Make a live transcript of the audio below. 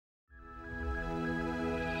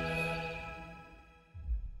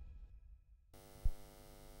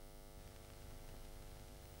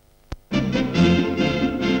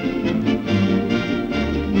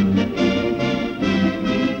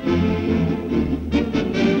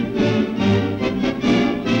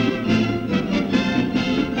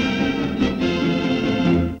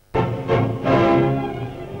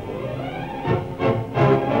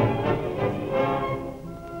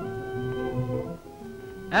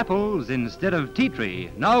Apples instead of tea tree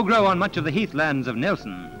now grow on much of the heathlands of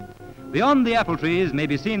Nelson. Beyond the apple trees may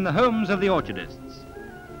be seen the homes of the orchardists.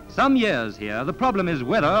 Some years here the problem is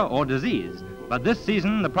weather or disease, but this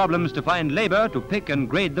season the problem's to find labor to pick and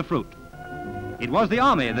grade the fruit. It was the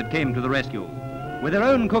army that came to the rescue. With their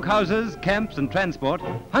own cookhouses, camps and transport,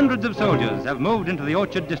 hundreds of soldiers have moved into the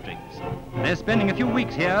orchard districts. They're spending a few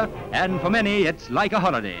weeks here, and for many it's like a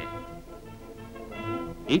holiday.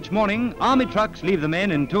 Each morning, army trucks leave the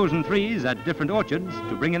men in 2s and 3s at different orchards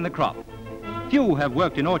to bring in the crop. Few have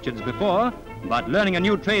worked in orchards before, but learning a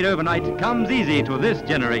new trade overnight comes easy to this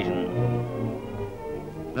generation.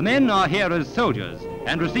 The men are here as soldiers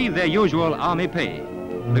and receive their usual army pay.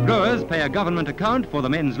 The growers pay a government account for the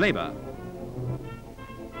men's labor.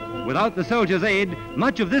 Without the soldiers' aid,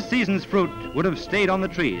 much of this season's fruit would have stayed on the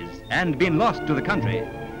trees and been lost to the country.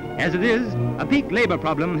 As it is, a peak labor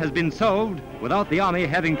problem has been solved without the army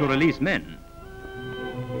having to release men.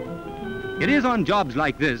 It is on jobs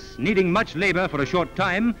like this, needing much labor for a short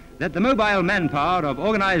time, that the mobile manpower of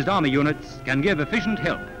organized army units can give efficient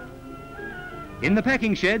help. In the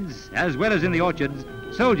packing sheds, as well as in the orchards,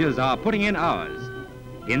 soldiers are putting in hours.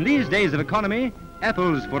 In these days of economy,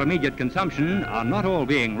 apples for immediate consumption are not all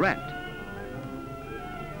being wrapped.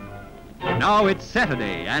 Now it's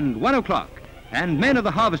Saturday and 1 o'clock, and men of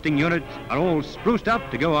the harvesting unit are all spruced up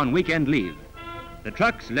to go on weekend leave. The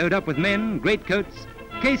trucks load up with men, greatcoats,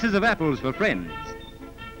 cases of apples for friends.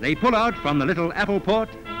 They pull out from the little apple port,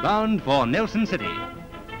 bound for Nelson City.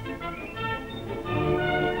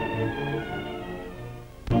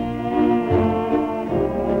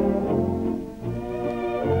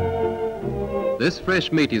 This fresh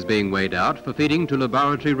meat is being weighed out for feeding to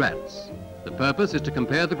laboratory rats. The purpose is to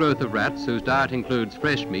compare the growth of rats whose diet includes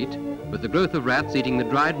fresh meat with the growth of rats eating the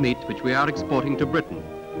dried meat which we are exporting to Britain.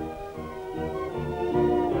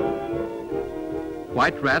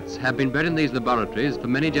 White rats have been bred in these laboratories for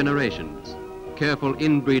many generations. Careful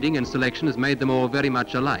inbreeding and selection has made them all very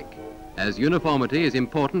much alike, as uniformity is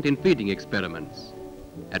important in feeding experiments.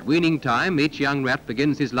 At weaning time, each young rat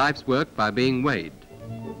begins his life's work by being weighed.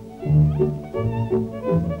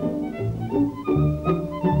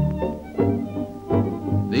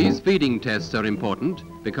 These feeding tests are important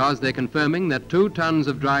because they're confirming that 2 tons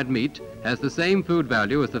of dried meat has the same food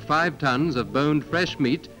value as the 5 tons of boned fresh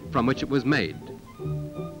meat from which it was made.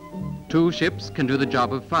 2 ships can do the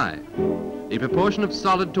job of 5. The proportion of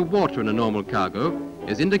solid to water in a normal cargo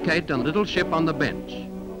is indicated on the little ship on the bench.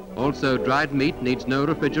 Also, dried meat needs no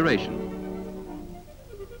refrigeration.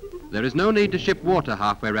 There is no need to ship water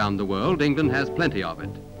halfway around the world. England has plenty of it.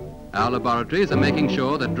 Our laboratories are making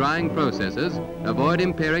sure that drying processes avoid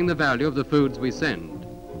impairing the value of the foods we send.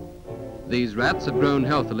 These rats have grown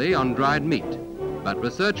healthily on dried meat, but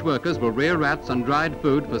research workers will rear rats on dried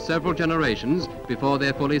food for several generations before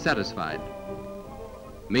they're fully satisfied.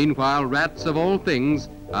 Meanwhile, rats of all things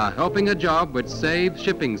are helping a job which saves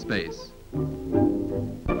shipping space.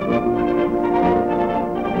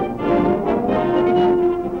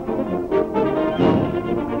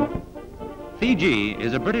 Fiji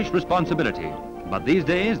is a British responsibility, but these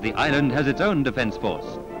days the island has its own defense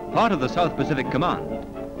force, part of the South Pacific Command.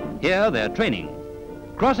 Here they're training.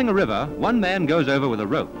 Crossing a river, one man goes over with a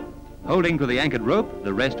rope. Holding to the anchored rope,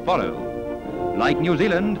 the rest follow. Like New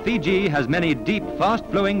Zealand, Fiji has many deep,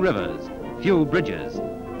 fast-flowing rivers, few bridges.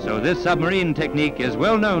 So this submarine technique is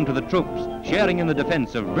well known to the troops sharing in the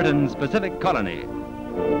defense of Britain's Pacific colony.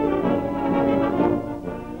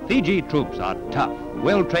 Fiji troops are tough,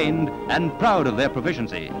 well-trained, and proud of their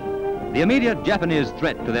proficiency. The immediate Japanese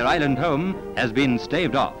threat to their island home has been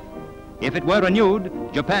staved off. If it were renewed,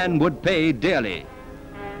 Japan would pay dearly.